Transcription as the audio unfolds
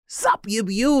Sup, you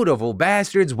beautiful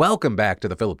bastards. Welcome back to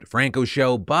the Philip DeFranco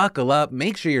Show. Buckle up.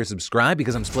 Make sure you're subscribed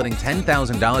because I'm splitting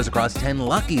 $10,000 across 10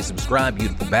 lucky subscribed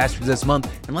beautiful bastards this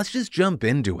month. And let's just jump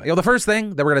into it. Yo, the first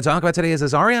thing that we're going to talk about today is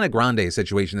this Ariana Grande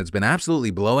situation that's been absolutely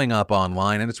blowing up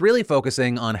online. And it's really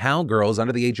focusing on how girls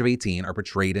under the age of 18 are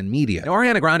portrayed in media. Now,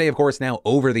 Ariana Grande, of course, now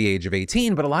over the age of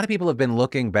 18, but a lot of people have been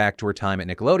looking back to her time at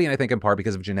Nickelodeon, I think in part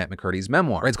because of Jeanette McCurdy's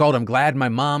memoir. It's called I'm Glad My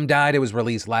Mom Died. It was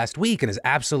released last week and has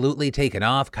absolutely taken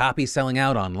off. Copies selling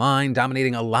out online,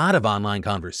 dominating a lot of online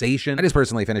conversation. I just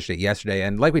personally finished it yesterday,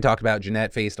 and like we talked about,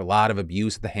 Jeanette faced a lot of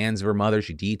abuse at the hands of her mother.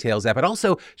 She details that, but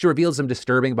also she reveals some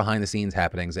disturbing behind-the-scenes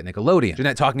happenings at Nickelodeon.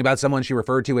 Jeanette talking about someone she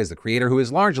referred to as the creator, who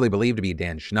is largely believed to be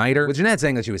Dan Schneider, with Jeanette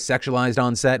saying that she was sexualized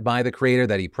on set by the creator,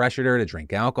 that he pressured her to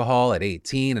drink alcohol at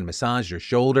 18 and massaged her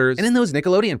shoulders. And in those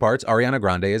Nickelodeon parts, Ariana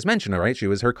Grande is mentioned, right? She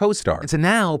was her co-star. And so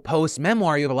now,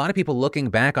 post-memoir, you have a lot of people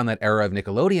looking back on that era of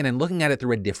Nickelodeon and looking at it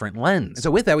through a different lens. And so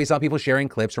with that, we saw people sharing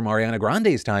clips from Ariana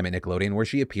Grande's time at Nickelodeon where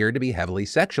she appeared to be heavily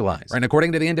sexualized. And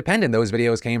according to The Independent, those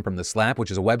videos came from The Slap,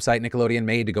 which is a website Nickelodeon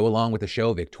made to go along with the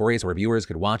show Victorious, where viewers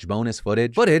could watch bonus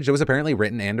footage that was apparently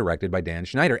written and directed by Dan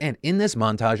Schneider. And in this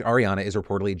montage, Ariana is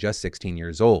reportedly just 16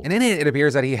 years old. And in it, it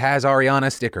appears that he has Ariana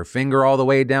stick her finger all the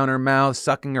way down her mouth,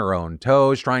 sucking her own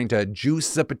toes, trying to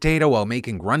juice a potato while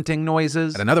making grunting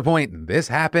noises. At another point, this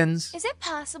happens. Is it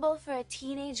possible for a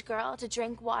teenage girl to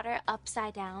drink water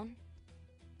upside down?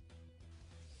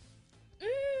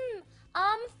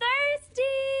 I'm thirsty.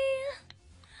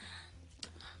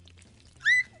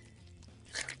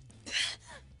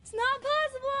 It's not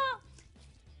possible.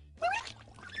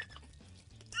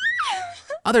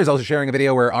 Others also sharing a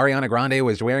video where Ariana Grande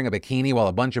was wearing a bikini while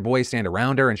a bunch of boys stand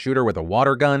around her and shoot her with a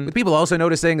water gun, with people also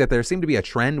noticing that there seemed to be a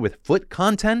trend with foot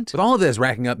content, with all of this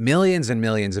racking up millions and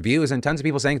millions of views and tons of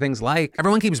people saying things like,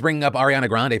 everyone keeps bringing up Ariana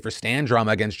Grande for stan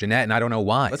drama against Jeanette and I don't know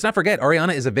why. Let's not forget,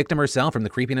 Ariana is a victim herself from the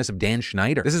creepiness of Dan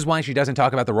Schneider. This is why she doesn't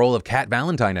talk about the role of Kat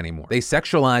Valentine anymore. They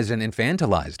sexualized and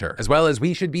infantilized her, as well as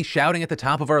we should be shouting at the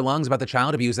top of our lungs about the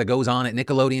child abuse that goes on at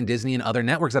Nickelodeon, Disney, and other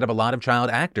networks that have a lot of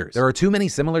child actors. There are too many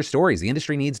similar stories. The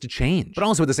industry needs to change. But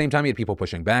also at the same time, you had people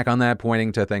pushing back on that,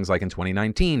 pointing to things like in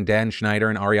 2019, Dan Schneider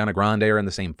and Ariana Grande are in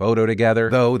the same photo together.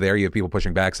 Though there you have people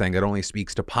pushing back saying that only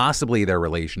speaks to possibly their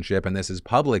relationship and this is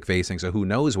public facing, so who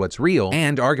knows what's real,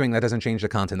 and arguing that doesn't change the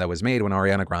content that was made when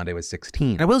Ariana Grande was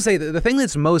 16. And I will say that the thing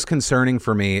that's most concerning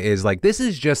for me is like, this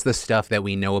is just the stuff that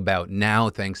we know about now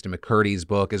thanks to McCurdy's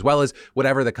book, as well as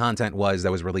whatever the content was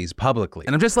that was released publicly.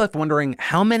 And I'm just left wondering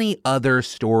how many other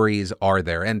stories are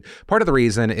there? And part of the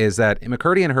reason is that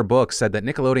McCurdy in her book said that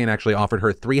Nickelodeon actually offered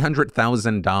her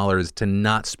 $300,000 to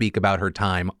not speak about her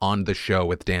time on the show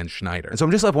with Dan Schneider. And so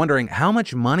I'm just left wondering, how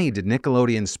much money did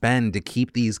Nickelodeon spend to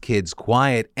keep these kids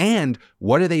quiet, and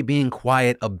what are they being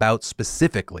quiet about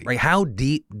specifically? Right? How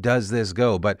deep does this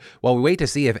go? But while we wait to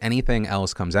see if anything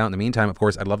else comes out, in the meantime, of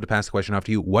course, I'd love to pass the question off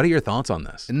to you. What are your thoughts on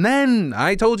this? And then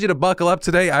I told you to buckle up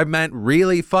today. I meant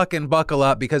really fucking buckle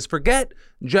up, because forget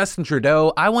Justin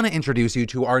Trudeau. I want to introduce you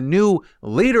to our new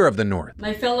leader of the North.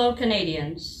 My fellow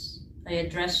Canadians, I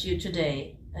address you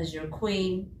today as your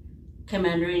Queen,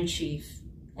 Commander-in-Chief,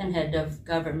 and Head of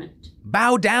Government.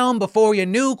 Bow down before your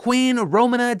new queen,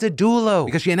 Romana Didulo,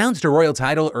 because she announced her royal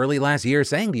title early last year,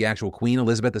 saying the actual Queen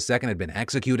Elizabeth II had been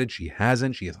executed. She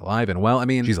hasn't. She is alive and well. I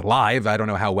mean, she's alive. I don't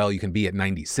know how well you can be at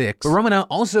 96. But Romana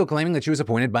also claiming that she was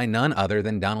appointed by none other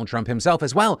than Donald Trump himself,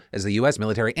 as well as the US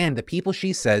military and the people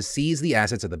she says seize the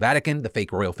assets of the Vatican, the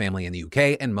fake royal family in the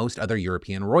UK, and most other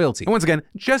European royalty. And once again,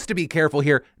 just to be careful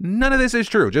here, none of this is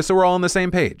true, just so we're all on the same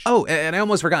page. Oh, and I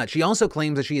almost forgot. She also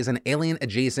claims that she is an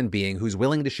alien-adjacent being who's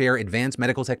willing to share advanced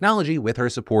medical technology with her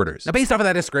supporters. Now, based off of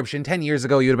that description, 10 years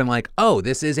ago, you'd have been like, oh,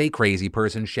 this is a crazy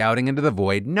person shouting into the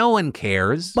void. No one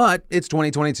cares. But it's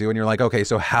 2022, and you're like, okay,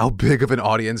 so how big of an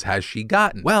audience has she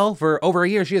gotten? Well, for over a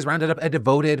year, she has rounded up a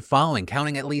devoted following,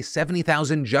 counting at least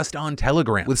 70,000 just on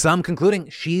Telegram, with some concluding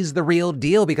she's the real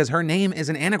deal because her name is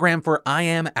an anagram for I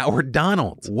am our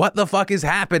Donald. What the fuck is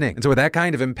happening? And so with that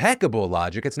kind of impeccable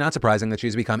logic, it's not surprising that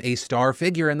she's become a star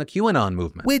figure in the QAnon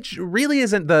movement, which really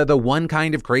isn't the one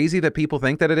kind of crazy that people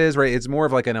think that it is, right? It's more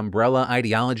of like an umbrella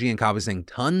ideology encompassing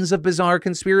tons of bizarre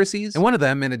conspiracies. And one of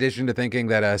them, in addition to thinking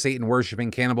that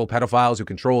Satan-worshipping cannibal pedophiles who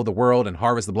control the world and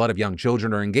harvest the blood of young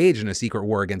children are engaged in a secret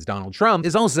war against Donald Trump,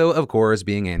 is also, of course,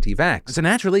 being anti-vax. So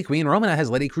naturally, Queen Romana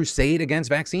has led a crusade against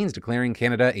vaccines, declaring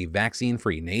Canada a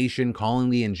vaccine-free nation,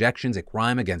 calling the injections a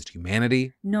crime against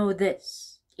humanity. Know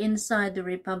this, inside the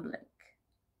Republic,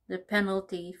 the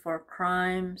penalty for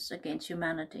crimes against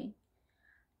humanity,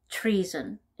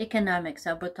 treason, economic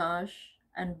sabotage,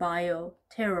 and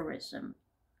bioterrorism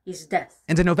is death.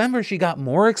 And in November, she got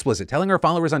more explicit, telling her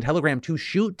followers on Telegram to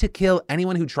shoot to kill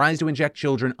anyone who tries to inject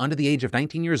children under the age of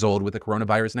 19 years old with the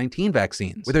coronavirus 19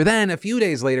 vaccines. With her then, a few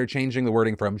days later, changing the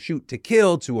wording from shoot to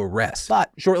kill to arrest.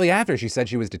 But shortly after, she said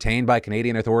she was detained by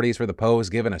Canadian authorities for the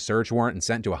post, given a search warrant, and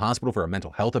sent to a hospital for a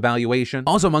mental health evaluation.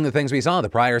 Also among the things we saw, the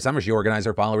prior summer, she organized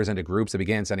her followers into groups that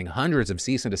began sending hundreds of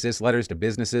cease and desist letters to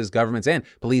businesses, governments, and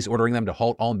police ordering them to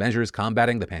halt all measures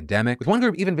combating the pandemic, with one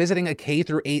group even visiting a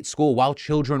K-8 school while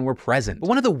children were present. But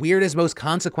one of the weirdest, most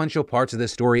consequential parts of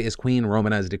this story is Queen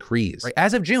Romina's decrees. Right,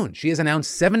 as of June, she has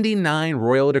announced 79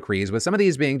 royal decrees, with some of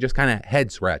these being just kind of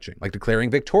head-scratching, like declaring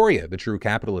Victoria the true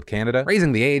capital of Canada,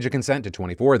 raising the age of consent to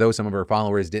 24, though some of her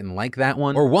followers didn't like that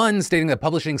one, or one stating that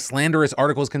publishing slanderous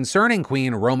articles concerning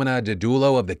Queen Romana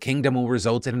Didulo of the kingdom will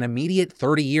result in an immediate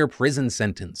 30-year prison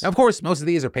sentence. Now, of course, most of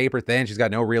these are paper thin. She's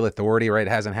got no real authority, right?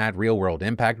 It hasn't had real-world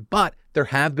impact, but there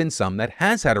have been some that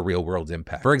has had a real-world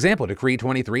impact. For example, Decree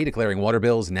 23 declaring water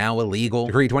bills now illegal,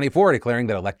 Decree 24 declaring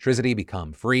that electricity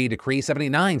become free, Decree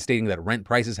 79 stating that rent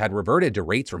prices had reverted to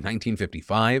rates from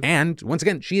 1955, and once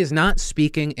again, she is not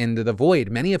speaking into the void.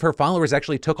 Many of her followers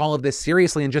actually took all of this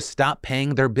seriously and just stopped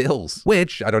paying their bills,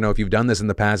 which, I don't know if you've done this in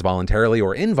the past voluntarily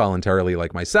or involuntarily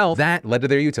like myself, that led to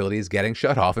their utilities getting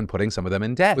shut off and putting some of them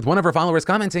in debt. With one of her followers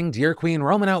commenting, "Dear Queen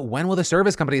Romana, when will the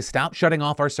service companies stop shutting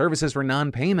off our services for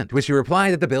non-payment?" To which she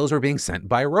replied that the bills were being sent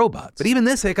by robots. But even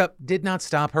this hiccup did not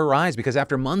stop her rise, because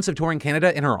after months of touring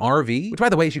Canada in her RV, which by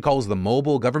the way she calls the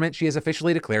mobile government, she has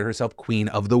officially declared herself Queen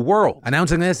of the World.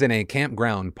 Announcing this in a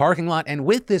campground parking lot, and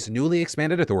with this newly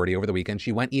expanded authority over the weekend,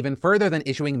 she went even further than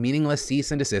issuing meaningless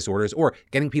cease and desist orders or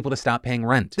getting people to stop paying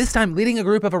rent. This time leading a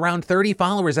group of around 30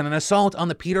 followers in an assault on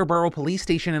the Peterborough police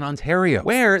station in Ontario,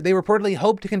 where they reportedly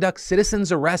hoped to conduct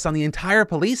citizens' arrests on the entire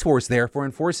police force there for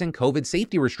enforcing COVID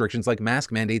safety restrictions like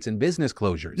mask mandates and business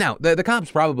closures. Now, the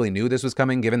cops probably knew this was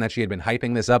coming, given that she had been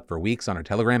hyping this up for weeks on her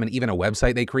Telegram and even a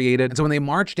website they created. And so when they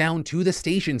marched down to the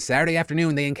station Saturday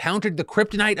afternoon, they encountered the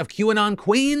kryptonite of QAnon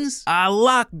queens, a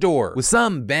locked door, with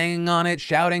some banging on it,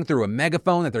 shouting through a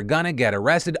megaphone that they're gonna get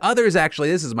arrested. Others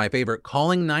actually, this is my favorite,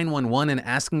 calling 911 and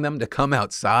asking them to come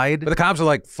outside. But the cops are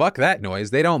like, fuck that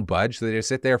noise. They don't budge, so they just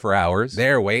sit there for hours.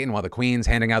 They're waiting while the queen's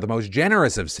handing out the most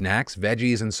generous of snacks,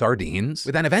 veggies and sardines.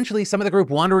 But then eventually some of the group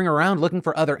wandering around looking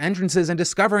for other entrances and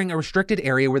discovering a restricted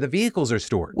area where the vehicles are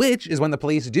stored, which is when the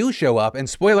police do show up, and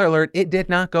spoiler alert, it did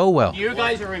not go well. You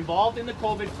guys are involved in the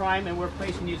COVID crime, and we're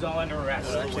placing you all under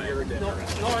arrest. No.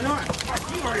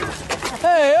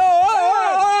 Hey,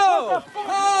 oh!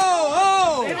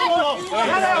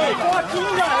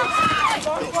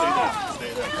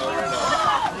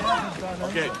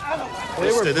 Okay.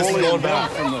 This is going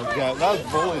back from the guy. That was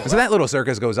bullying. So that little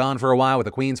circus goes on for a while, with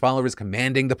the Queen's followers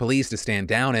commanding the police to stand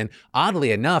down, and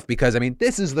oddly enough, because I mean,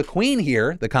 this is the Queen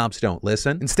here, the cops don't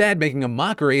listen, instead making a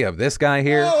mockery of this guy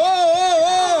here. Hey!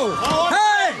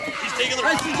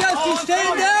 I suggest you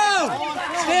stand down!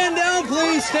 Stand down,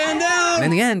 please, stand down! And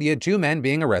in the end, you had two men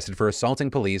being arrested for assaulting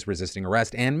police, resisting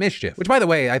arrest, and mischief. Which, by the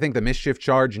way, I think the mischief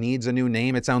charge needs a new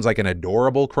name. It sounds like an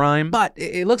adorable crime. But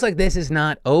it looks like this is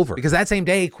not over, because that same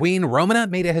day, Queen Romana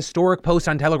made a historic post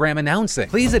on Telegram announcing,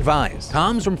 "Please advise,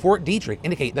 comms from Fort Detrick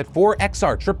indicate that 4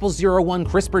 XR0001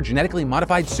 CRISPR genetically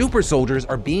modified super soldiers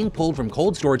are being pulled from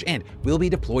cold storage and will be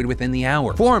deployed within the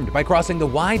hour. Formed by crossing the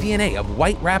Y DNA of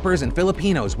white rappers and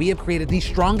Filipinos, we have created the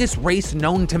strongest race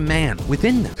known to man.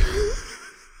 Within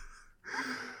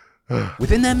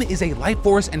them is a life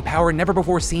force and power never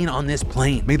before seen on this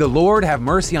plane. May the Lord have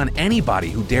mercy on anybody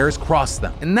who dares cross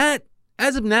them." And that,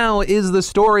 as of now, is the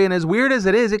story, and as weird as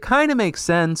it is, it kind of makes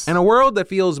sense. In a world that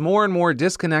feels more and more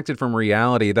disconnected from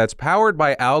reality, that's powered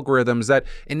by algorithms, that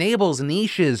enables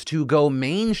niches to go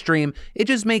mainstream, it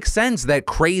just makes sense that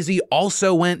crazy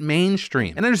also went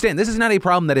mainstream. And understand, this is not a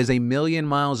problem that is a million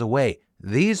miles away.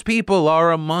 These people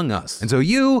are among us. And so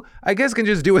you, I guess, can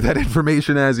just do with that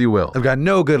information as you will. I've got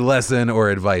no good lesson or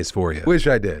advice for you. Wish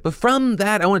I did. But from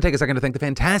that, I want to take a second to thank the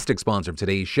fantastic sponsor of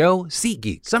today's show,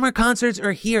 SeatGeek. Summer concerts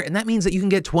are here, and that means that you can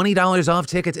get $20 off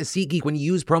tickets at SeatGeek when you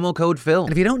use promo code Phil.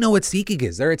 And if you don't know what SeatGeek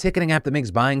is, they're a ticketing app that makes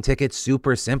buying tickets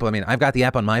super simple. I mean, I've got the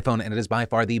app on my phone, and it is by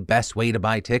far the best way to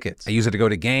buy tickets. I use it to go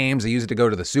to games, I use it to go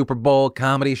to the Super Bowl,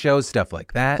 comedy shows, stuff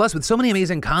like that. Plus, with so many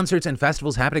amazing concerts and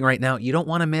festivals happening right now, you don't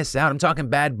want to miss out. I'm talking talking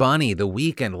Bad Bunny, The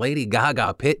Weeknd, Lady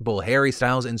Gaga, Pitbull, Harry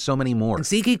Styles, and so many more. And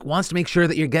SeatGeek wants to make sure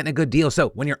that you're getting a good deal.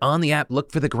 So when you're on the app,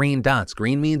 look for the green dots.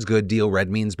 Green means good deal,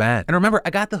 red means bad. And remember, I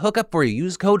got the hookup for you.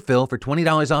 Use code Phil for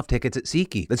 $20 off tickets at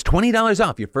SeatGeek. That's $20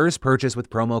 off your first purchase with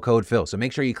promo code Phil. So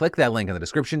make sure you click that link in the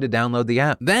description to download the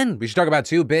app. Then we should talk about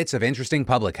 2 bits of interesting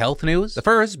public health news. The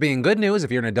first being good news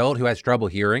if you're an adult who has trouble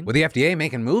hearing, with the FDA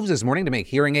making moves this morning to make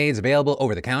hearing aids available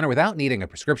over the counter without needing a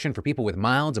prescription for people with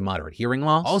mild to moderate hearing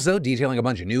loss. Also detailing a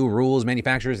bunch of new rules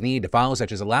manufacturers need to follow,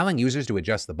 such as allowing users to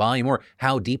adjust the volume or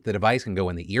how deep the device can go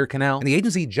in the ear canal. And the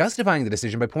agency justifying the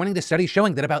decision by pointing to studies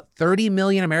showing that about 30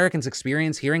 million Americans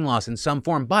experience hearing loss in some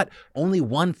form, but only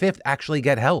 1/5 actually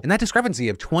get help. And that discrepancy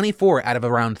of 24 out of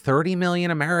around 30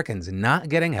 million Americans not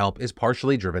getting help is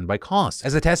partially driven by costs,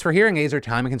 as the tests for hearing aids are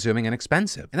time-consuming and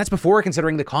expensive. And that's before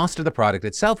considering the cost of the product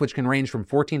itself, which can range from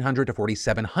 $1,400 to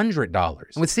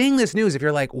 $4,700. And with seeing this news, if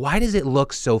you're like, why does it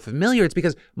look so familiar? It's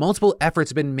because multiple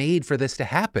efforts have been made for this to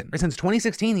happen. Since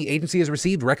 2016, the agency has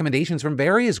received recommendations from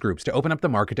various groups to open up the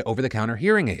market to over-the-counter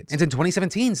hearing aids. And in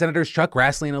 2017, Senators Chuck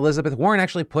Grassley and Elizabeth Warren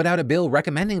actually put out a bill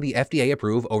recommending the FDA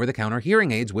approve over-the-counter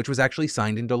hearing aids, which was actually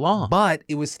signed into law. But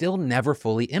it was still never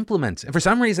fully implemented. And for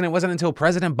some reason, it wasn't until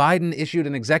President Biden issued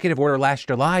an executive order last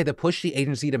July that pushed the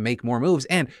agency to make more moves,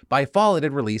 and by fall, it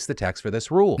had released the text for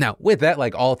this rule. Now, with that,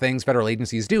 like all things federal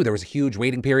agencies do, there was a huge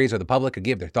waiting period so the public could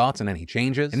give their thoughts on any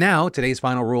changes. And now, today's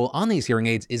final rule on these hearing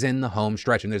aids is in the home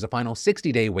stretch, and there's a final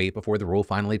 60-day wait before the rule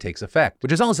finally takes effect,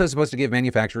 which is also supposed to give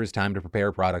manufacturers time to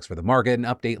prepare products for the market and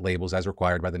update labels as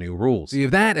required by the new rules. So you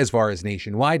have that as far as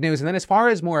nationwide news, and then as far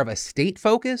as more of a state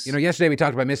focus, yesterday we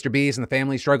talked about Mr. Beast and the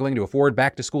family struggling to afford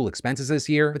back-to-school expenses this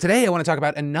year, but today I want to talk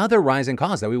about another rising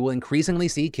cost that we will increasingly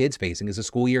see kids facing as the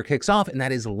school year kicks off, and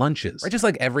that is lunches. Right, just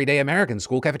like everyday Americans,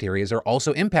 school cafeterias are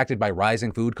also impacted by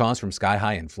rising food costs from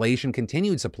sky-high inflation,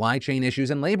 continued supply chain issues,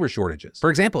 and labor shortages. For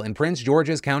example, in Prince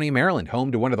George's County, Maryland,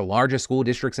 home to one of the largest school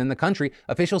districts in the country,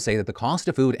 officials say that the cost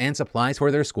of food and supplies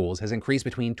for their schools has increased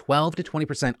between 12 to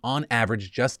 20% on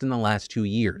average just in the last 2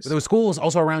 years. With those schools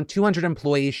also around 200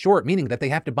 employees short, meaning that they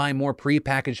have to buy more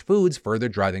pre-packaged foods, further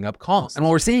driving up costs. And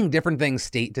while we're seeing different things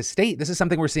state to state, this is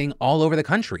something we're seeing all over the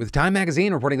country, with Time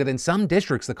magazine reporting that in some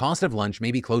districts, the cost of lunch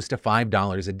may be close to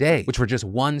 $5 a day, which for just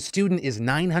one student is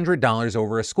 $900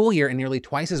 over a school year and nearly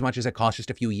twice as much as it cost just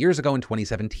a few years ago in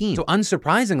 2017. So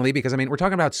unsurprisingly, because we're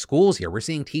talking about schools here, we're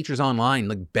seeing teachers online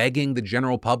like begging the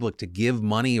general public to give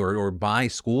money or buy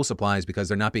school supplies because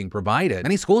they're not being provided.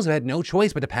 Many schools have had no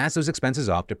choice but to pass those expenses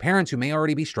off to parents who may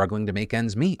already be struggling to make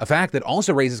ends meet, a fact that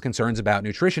also raises concerns about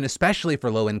nutrition, especially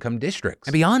for low-income districts.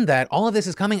 And beyond that, all of this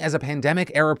is coming as a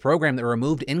pandemic-era program that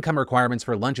removed income requirements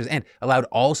for lunches and allowed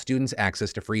all students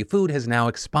access to free food has now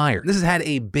expired. This has had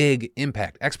a big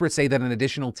impact. Experts say that an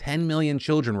additional 10 million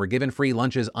children were given free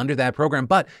lunches under that program,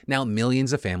 but now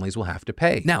millions of families will have to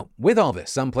pay. Now, with all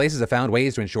this, some places have found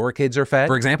ways to ensure kids are fed.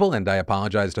 For example, and I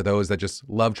apologize to those that just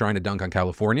love trying to dunk on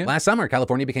California, last summer,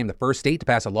 California became the first state to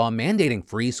pass a law mandating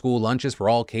free school lunches for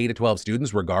all K-12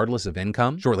 students regardless of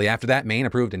income. Shortly after that, Maine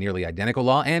approved a nearly identical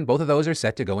law, and both of those are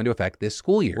set to go into effect this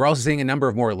school year. We're also seeing a number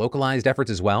of more localized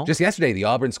efforts as well. Just yesterday, the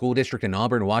Auburn School District in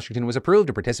Auburn, Washington was approved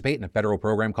to participate in a federal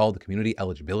program called the Community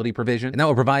Eligibility Provision, and that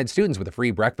will provide students with a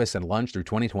free breakfast and lunch through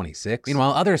 2026.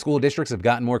 Meanwhile, other school districts have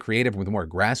gotten more creative with more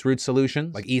grassroots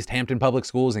solutions, like East Hampton Public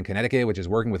Schools in Connecticut, which is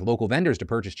working with local vendors to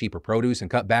purchase cheaper produce and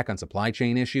cut back on supply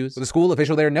chain issues. With a school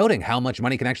official there noting how much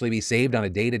money can actually be saved on a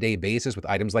day-to-day basis with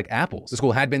items like apples. The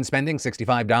school had been spending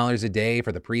 $65 a day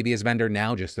for the previous vendor,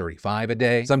 now just $35 a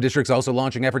day. Some districts also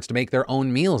launching efforts to make their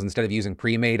own meals instead of using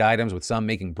pre-made items, with some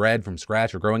making bread from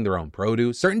scratch or growing their own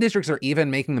produce. Certain districts are even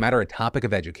making the matter a topic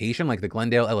of education, like the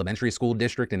Glendale Elementary School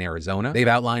District in Arizona. They've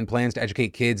outlined plans to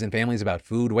educate kids and families about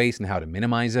food waste and how to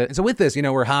minimize it. And so with this,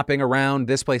 we're hopping around.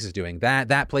 This place is doing that.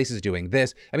 That place is doing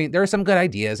this. There are some good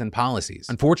ideas and policies.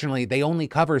 Unfortunately, they only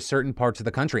cover certain parts of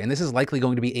the country, and this is likely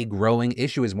going to be a growing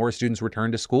issue as more students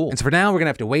return to school. And so for now, we're gonna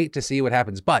have to wait to see what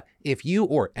happens. But if you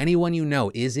or anyone you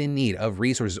know is in need of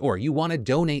resources, or you want to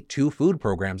donate to food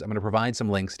programs, I'm gonna provide some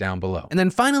links down below. And then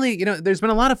finally, there's been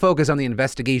a lot of focus on the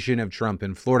investigation of Trump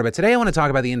in Florida, but today I want to talk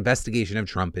about the investigation of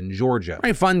Trump in Georgia.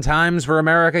 Right, fun times for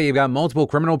America. You've got multiple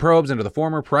criminal probes into the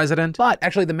former president, but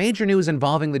actually the major news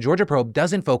involving the Georgia probe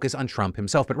doesn't focus on Trump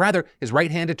himself, but rather his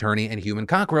right-hand attorney and human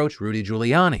cockroach, Rudy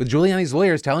Giuliani, with Giuliani's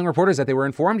lawyers telling reporters that they were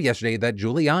informed yesterday that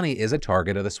Giuliani is a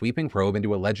target of the sweeping probe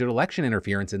into alleged election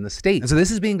interference in the state. And so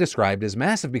this is being described as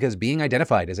massive because being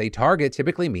identified as a target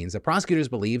typically means that prosecutors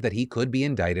believe that he could be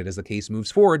indicted as the case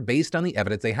moves forward based on the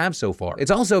evidence they have so far.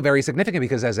 It's also very significant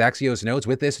because, as Axios notes,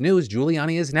 with this news,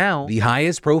 Giuliani is now the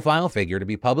highest profile figure to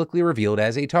be publicly revealed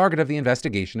as a target of the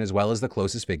investigation, as well as the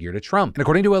closest figure to Trump. And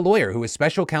according to a lawyer who was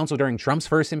special counsel during Trump's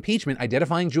first impeachment,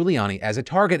 identifying Giuliani as a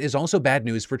target is also bad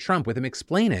news for Trump, with him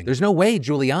explaining, "There's no way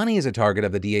Giuliani is a target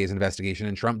of the DA's investigation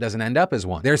and Trump doesn't end up as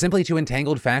one. They're simply too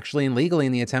entangled factually and legally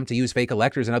in the attempt to use fake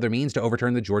electors and other means to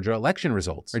overturn the Georgia election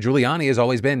results." Giuliani has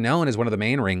always been known as one of the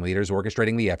main ringleaders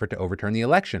orchestrating the effort to overturn the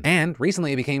election. And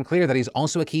recently it became clear that he's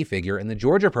also a key figure in the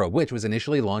Georgia probe, which was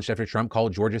initially launched after Trump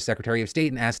called Georgia's Secretary of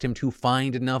State and asked him to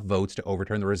find enough votes to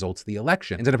overturn the results of the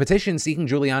election. And in a petition seeking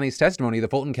Giuliani's testimony, the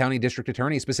Fulton County District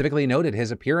Attorney specifically noted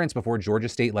his appearance before Georgia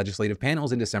state legislative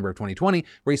panels in December of 2020,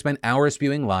 where he spent hours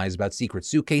spewing lies about secret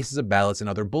suitcases of ballots and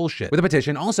other bullshit. With the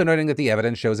petition also noting that the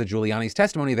evidence shows that Giuliani's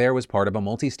testimony there was part of a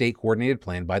multi-state coordinated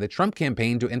plan by the Trump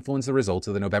campaign to influence the results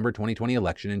of the November 2020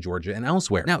 election in Georgia and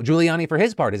elsewhere. Now, Giuliani, for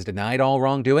his part, has denied all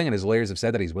wrongdoing, and his lawyers have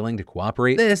said that he's willing to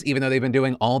cooperate. This, even though they've been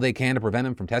doing all they can to prevent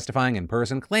him from testifying in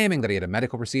person, claiming that he had a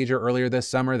medical procedure earlier this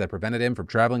summer that prevented him from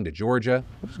traveling to Georgia.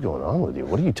 What is going on with you?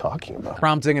 What are you talking about?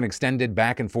 Prompting an extended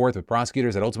back and forth with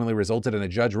prosecutors that ultimately resulted in a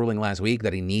judge ruling last week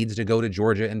that he needs to go to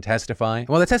Georgia and testify. And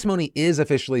while the testimony is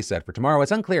officially set for tomorrow,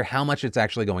 it's unclear how much it's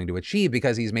actually going to achieve,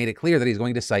 because he's made it clear that he's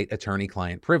going to cite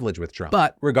attorney-client privilege with Trump.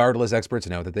 But regardless, experts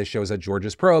know that this shows that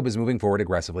Georgia's probe is moving forward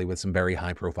aggressively with some very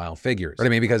high-profile figures. But I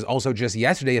mean, because also just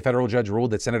yesterday, a federal judge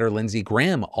ruled that Senator Lindsey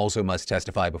Graham also must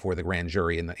testify before the grand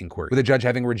jury in the inquiry, with the judge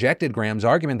having rejected Graham's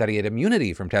argument that he had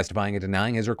immunity from testifying and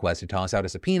denying his request to toss out a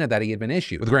subpoena that he had been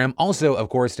issued. With Graham also, of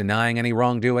course, denying any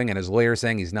wrongdoing and his lawyer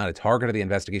saying he's not a target of the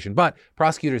investigation, but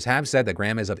prosecutors have said that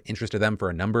Graham is of interest to them for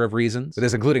a number of reasons. With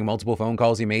this including multiple phone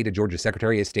calls he made to Georgia's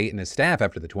Secretary of State and his staff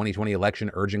after the 2020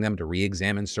 election, urging them to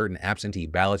re-examine certain absentee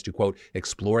ballots to, quote,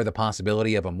 explore the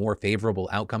possibility of a more favorable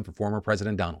outcome for former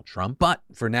President Donald Trump. But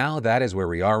for now, that is where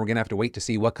we are. We're gonna have to wait to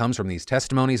see what comes from these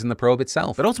testimonies in the probe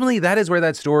itself. But ultimately, that is where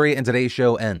that story and today's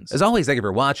show ends. As always, thank you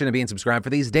for watching and being subscribed for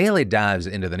these daily dives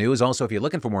into the news. Also, if you're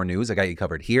looking for more news, I got you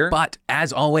covered here. But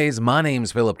as always, my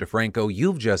name's Philip DeFranco.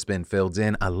 You've just been filled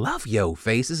in. I love yo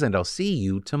faces, and I'll see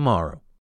you tomorrow.